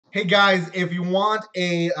Hey guys, if you want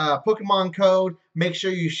a Pokemon code, make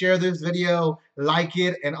sure you share this video, like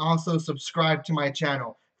it, and also subscribe to my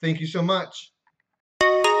channel. Thank you so much.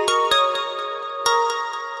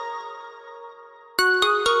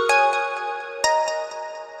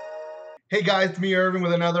 Hey guys, it's me Irvin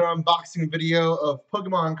with another unboxing video of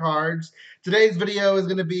Pokemon cards. Today's video is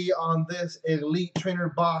going to be on this Elite Trainer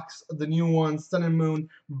box, the new one, Sun and Moon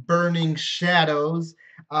Burning Shadows.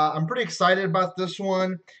 I'm pretty excited about this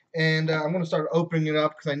one, and I'm going to start opening it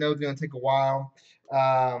up because I know it's going to take a while.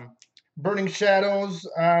 Burning Shadows,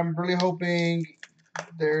 I'm really hoping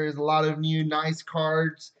there's a lot of new nice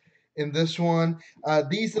cards in this one.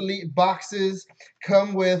 These Elite boxes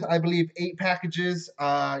come with, I believe, 8 packages.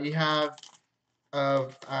 You have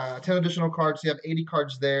 10 additional cards. So you have 80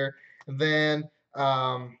 cards there. And then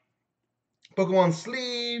Pokemon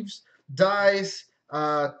sleeves, dice,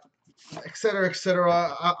 etc.,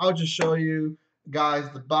 etc. I'll just show you guys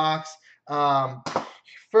the box. Um,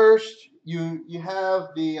 First, you have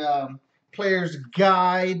the player's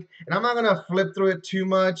guide, and I'm not gonna flip through it too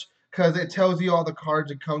much because it tells you all the cards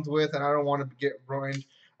it comes with, and I don't want to get ruined.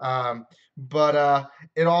 But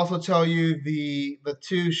it also tell you the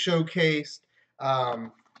two showcased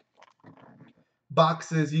um,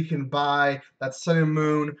 boxes you can buy. That's Sun and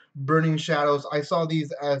Moon, Burning Shadows. I saw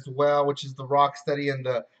these as well, which is the Rocksteady and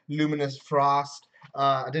the Luminous Frost.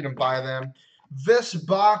 I didn't buy them. This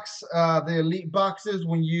box, the Elite boxes,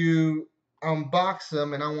 when you unbox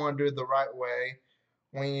them, and I want to do it the right way,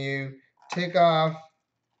 when you take off,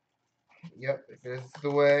 yep, this is the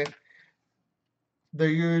way, they're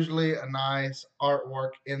usually a nice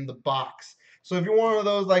artwork in the box. So if you're one of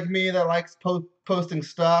those like me that likes posting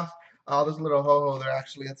stuff, there's a little ho-ho there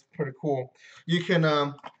actually. That's pretty cool. You can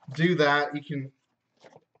do that. You can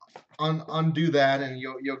undo that, and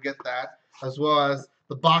you'll get that, as well as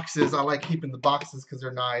the boxes. I like keeping the boxes because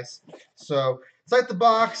they're nice. So inside the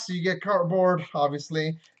box, you get cardboard.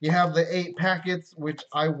 Obviously, you have the 8 packets, which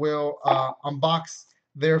I will unbox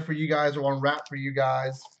there for you guys, or unwrap for you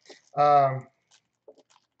guys. Um,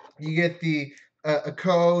 you get the a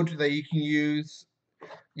code that you can use.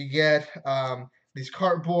 You get these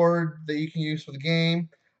cardboard that you can use for the game.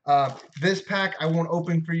 This pack I won't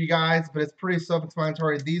open for you guys, but it's pretty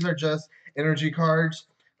self-explanatory. These are just energy cards,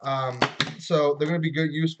 um, so they're going to be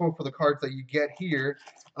good, useful for the cards that you get here.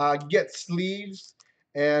 You get sleeves,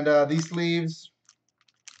 and these sleeves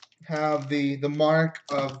have the mark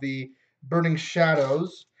of the Burning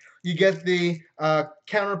Shadows. You get the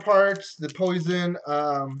counterparts, the Poison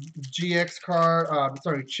GX card,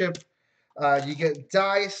 sorry, chip. You get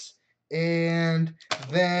dice, and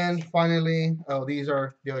then finally, oh, these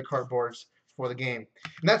are the other cardboards for the game.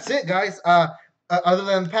 And that's it, guys. Other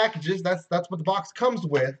than the packages, that's what the box comes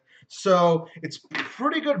with. So it's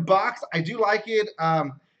pretty good box. I do like it.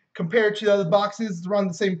 Compared to the other boxes, it's around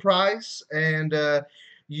the same price, and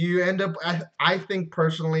you end up, I think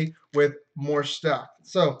personally, with more stuff.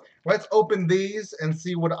 So let's open these and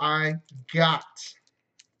see what I got.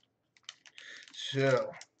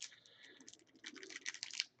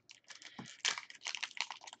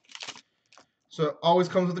 So it always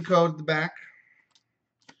comes with the code at the back.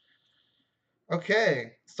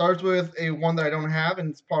 Okay, starts with a one that I don't have, and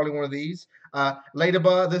it's probably one of these.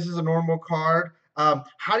 Ladybug, this is a normal card.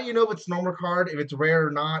 How do you know if it's a normal card, if it's rare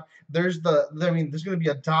or not? There's there's going to be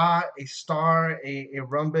a dot, a star, a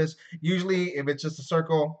rhombus. Usually, if it's just a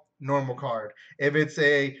circle, normal card. If it's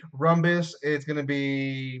a rhombus, it's going to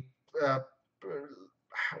be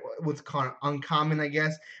what's called uncommon, I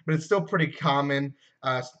guess, but it's still pretty common,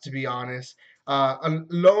 to be honest.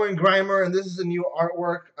 Low and Grimer, and this is a new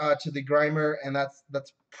artwork to the Grimer, and that's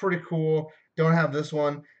pretty cool. Don't have this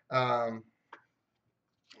one.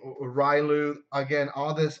 Rylu, again,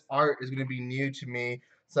 all this art is going to be new to me,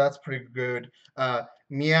 so that's pretty good.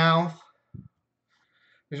 Meowth,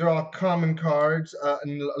 these are all common cards.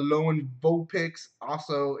 And Lowen Vulpix,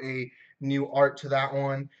 also a new art to that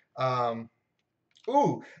one.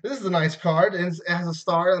 Ooh, this is a nice card, and it has a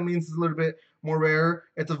star. That means it's a little bit more rare.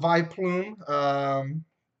 It's a Viplume,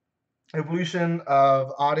 evolution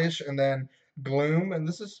of Oddish, and then Gloom, and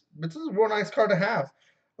this is a real nice card to have.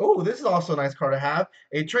 Oh, this is also a nice card to have.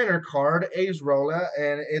 A trainer card, A's Rolla,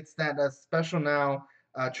 and it's that special now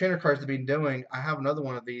trainer cards to be doing. I have another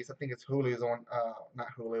one of these. I think it's Hulu's on, not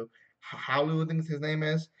Hulu, Halu, I think his name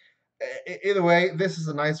is. Either way, this is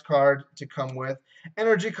a nice card to come with.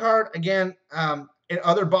 Energy card, again, in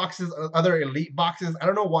other boxes, other elite boxes, I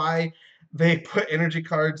don't know why they put energy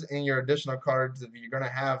cards in your additional cards if you're going to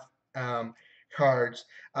have cards.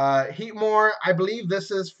 Heatmore, I believe this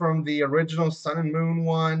is from the original Sun and Moon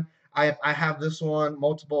one. I have this one,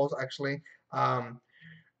 multiples actually. Um,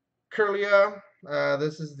 Curlia.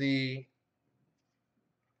 This is the,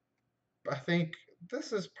 I think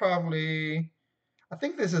this is probably, I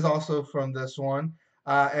think this is also from this one.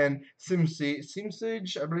 And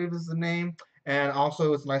Simsage, I believe is the name. And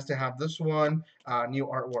also, it's nice to have this one, new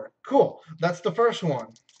artwork. Cool. That's the first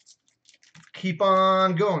one. Keep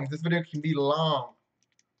on going. This video can be long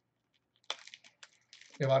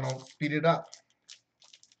if I don't speed it up.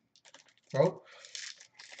 Oh,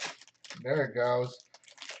 there it goes.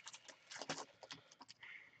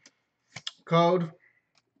 Code.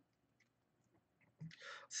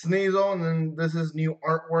 Sneasel, and then this is new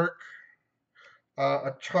artwork.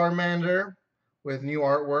 A Charmander with new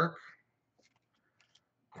artwork.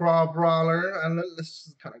 Craw Brawler, and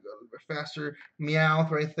let's kind of go a little bit faster.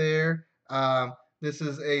 Meowth right there. This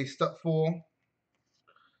is a Stutful.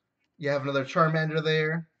 You have another Charmander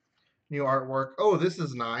there. New artwork. Oh, this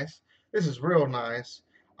is nice. This is real nice.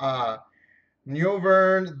 Uh,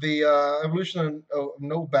 Neovern, the evolution of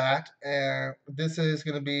Nobat, and this is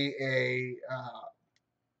going to be a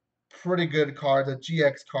pretty good card, a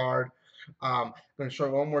GX card. I'm going to show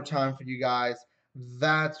it one more time for you guys.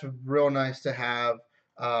 That's real nice to have.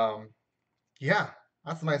 Um, yeah,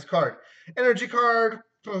 that's a nice card. Energy card,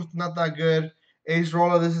 not that good. Ace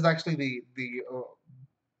Rolla, this is actually the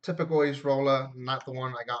typical Ace Rolla, not the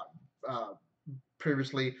one I got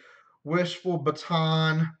previously. Wishful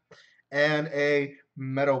Baton and a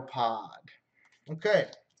Metapod. Okay,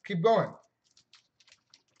 keep going.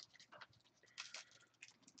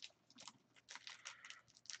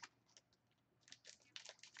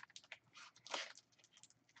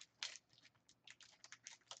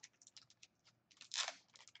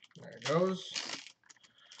 There it goes.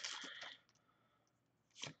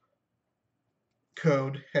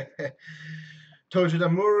 Code.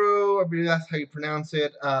 Tojidamuru, I believe that's how you pronounce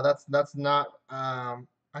it. That's not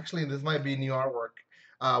actually this might be new artwork.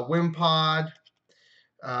 Wimpod,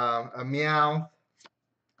 a Meow,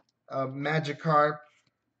 a Magikarp,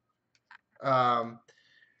 um,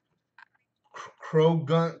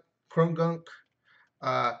 Krogunk,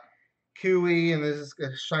 uh, Kiwi, and this is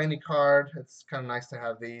a shiny card. It's kind of nice to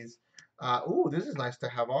have these. Ooh, this is nice to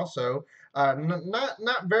have also.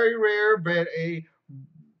 Not very rare, but a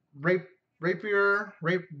Rape, Rapier,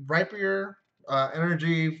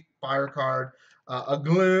 Energy Fire card. A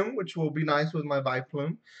Gloom, which will be nice with my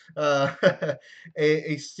Viplume. A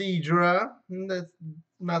Seadra, that's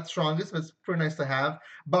not strongest, but it's pretty nice to have.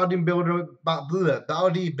 Bodybuilding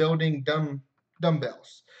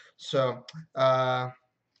dumbbells. So,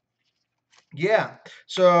 yeah,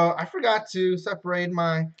 so I forgot to separate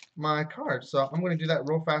my cards, so I'm going to do that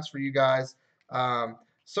real fast for you guys.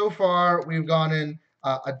 So far, we've gone in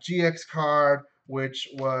a GX card, which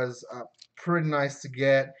was pretty nice to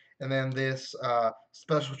get, and then this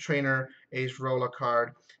special trainer Ace Roller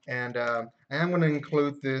card, and I am going to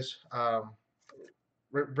include this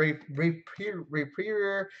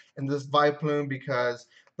Rapier and this Viplume because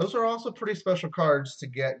those are also pretty special cards to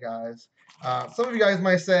get, guys. Some of you guys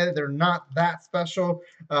might say they're not that special,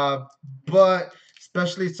 but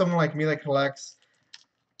especially someone like me that collects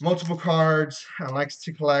multiple cards and likes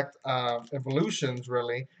to collect evolutions,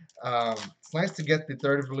 really. It's nice to get the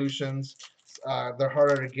third evolutions. They're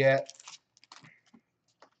harder to get.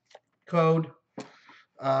 Code.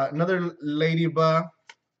 Another Ladybug.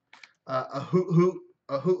 A Hoot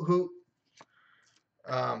Hoot.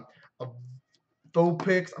 A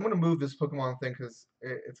Vulpix. I'm gonna move this Pokemon thing because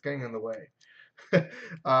it's getting in the way.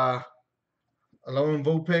 uh, a lone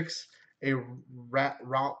Vulpix, a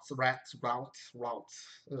Routes.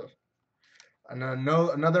 And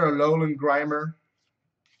another Alolan Grimer,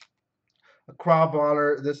 a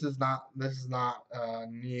Crowballer. This is not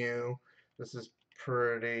new. This is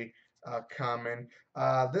pretty common.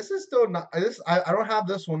 This is still not this. I don't have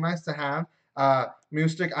this one. Nice to have.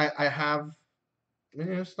 Mystic. I have.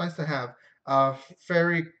 It's nice to have.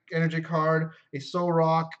 Fairy energy card, a Soul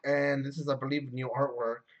Rock, and this is, I believe, new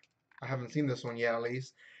artwork. I haven't seen this one yet, at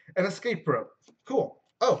least. An Escape Rope. Cool.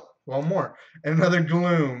 Oh, one more. And another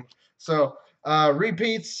Gloom. So,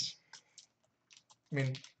 repeats. I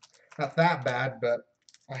mean, not that bad, but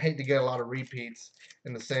I hate to get a lot of repeats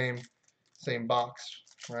in the same box,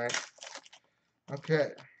 right? Okay.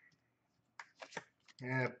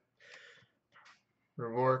 Yeah.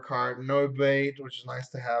 Reward card, no bait, which is nice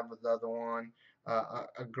to have with the other one.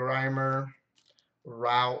 A Grimer,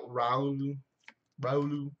 Raulu,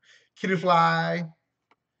 Kittyfly,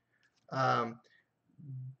 um,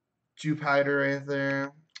 Jupiter right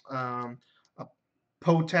there. A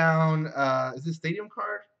Potown, is this stadium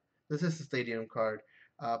card? This is the stadium card.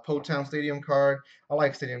 Town Stadium card. I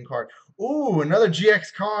like Stadium card. Ooh, another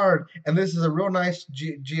GX card, and this is a real nice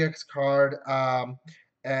GX card.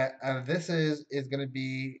 And this is gonna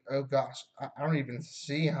be, oh gosh, I don't even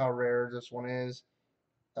see how rare this one is.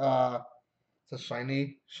 Uh, it's a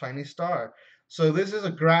shiny star. So this is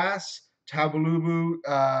a grass Tabulubu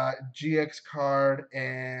GX card,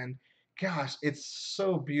 and gosh, it's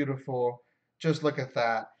so beautiful. Just look at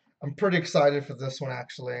that. I'm pretty excited for this one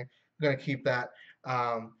actually. I'm gonna keep that.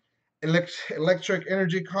 Um, electric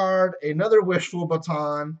energy card, another wishful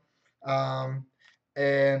baton, um,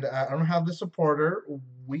 and I don't have the supporter.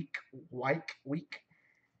 Weak,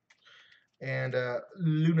 and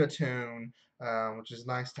Lunatone, which is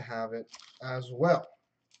nice to have it as well.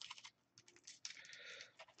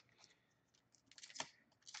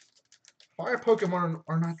 Fire Pokemon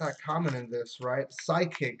are not that common in this, right?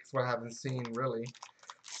 Psychic is what I haven't seen really.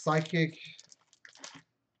 Psychic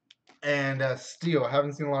and Steel. I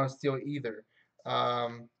haven't seen a lot of Steel either.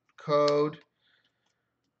 Code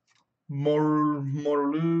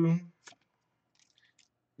Morulu.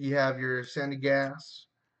 You have your Sandy Gas,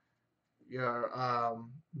 your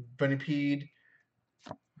Venipede.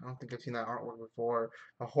 I don't think I've seen that artwork before.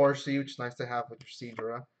 A Horsey, which is nice to have with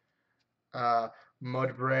your Seadra.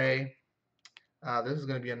 Mudbray. This is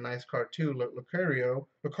going to be a nice card too. Lucario,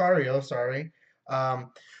 sorry.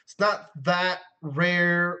 It's not that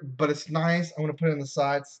rare, but it's nice. I'm going to put it on the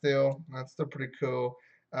side still. That's still pretty cool.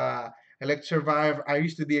 Uh, Electivire. I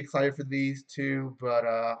used to be excited for these too, but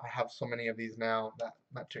I have so many of these now that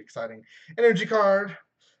not too exciting. Energy card.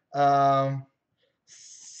 Um,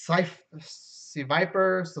 Sviper.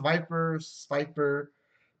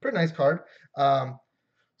 Pretty nice card. Um,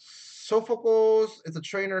 Sophocles is a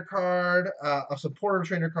trainer card, a supporter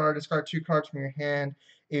trainer card. Discard 2 cards from your hand.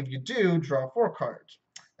 If you do, draw 4 cards.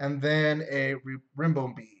 And then a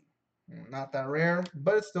Rainbow Bee. Not that rare,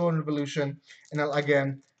 but it's still an evolution. And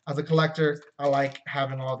again, as a collector, I like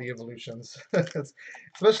having all the evolutions,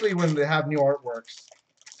 especially when they have new artworks.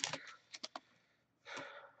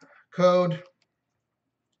 Code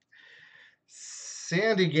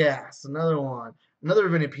Sandy Gas, another one. Another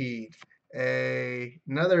Venipede.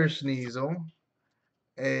 Another Sneasel.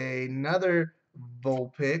 Another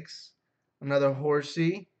Vulpix, another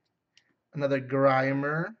Horsey, another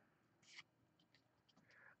Grimer.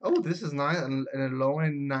 Oh, this is nice. An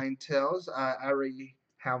Alolan Ninetales. I already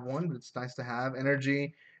have one, but it's nice to have.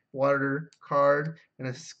 Energy, water card, an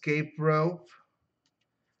Escape Rope,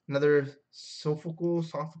 another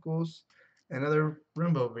Sophocles, another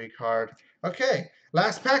Rainbow V card. Okay,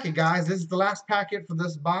 last packet, guys. This is the last packet for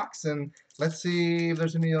this box, and let's see if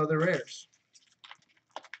there's any other rares.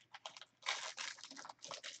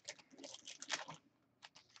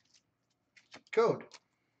 Code.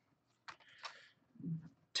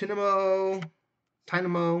 Tynamo,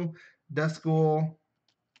 Duskull,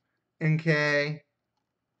 NK,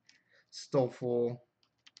 Stoffel,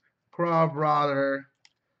 Crowbrother,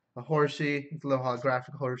 a Horsey, it's a little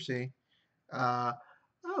holographic Horsey. Uh,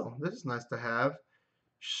 oh, this is nice to have.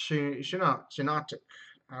 Shinotic.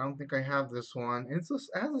 I don't think I have this one. It has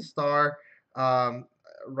a star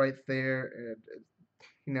right there.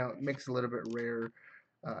 It makes it a little bit rare.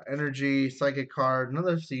 Energy, Psychic card,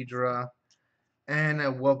 another Seadra, and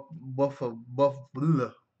a Wubbuffet.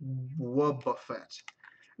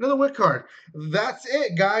 Another wick card. That's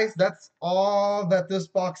it, guys. That's all that this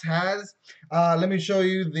box has. Let me show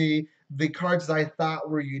you the cards that I thought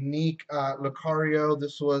were unique. Lucario,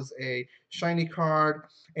 this was a shiny card.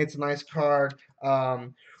 It's a nice card.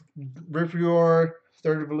 Ripior,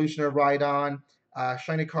 third evolution of Rhydon,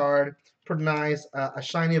 shiny card. Pretty nice. A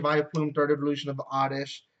shiny Vileplume, third evolution of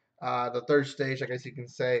Oddish. The third stage, I guess you can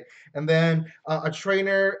say. And then a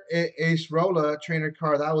trainer, Ace Rolla trainer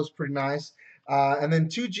card. That was pretty nice. And then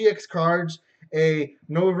 2 GX cards, a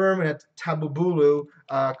Noverm and a Tabubulu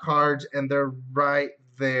cards, and they're right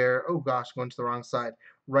there. Oh gosh, going to the wrong side.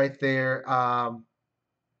 Right there. I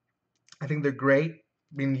think they're great.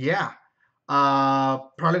 I mean, yeah.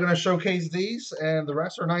 Probably going to showcase these, and the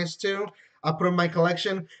rest are nice too. I'll put them in my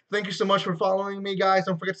collection. Thank you so much for following me, guys.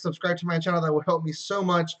 Don't forget to subscribe to my channel. That would help me so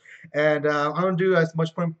much. And I don't do as much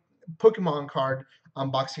Pokemon card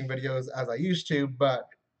unboxing videos as I used to, but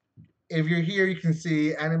if you're here, you can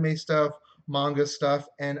see anime stuff, manga stuff,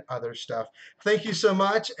 and other stuff. Thank you so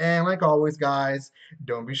much, and like always, guys,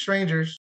 don't be strangers.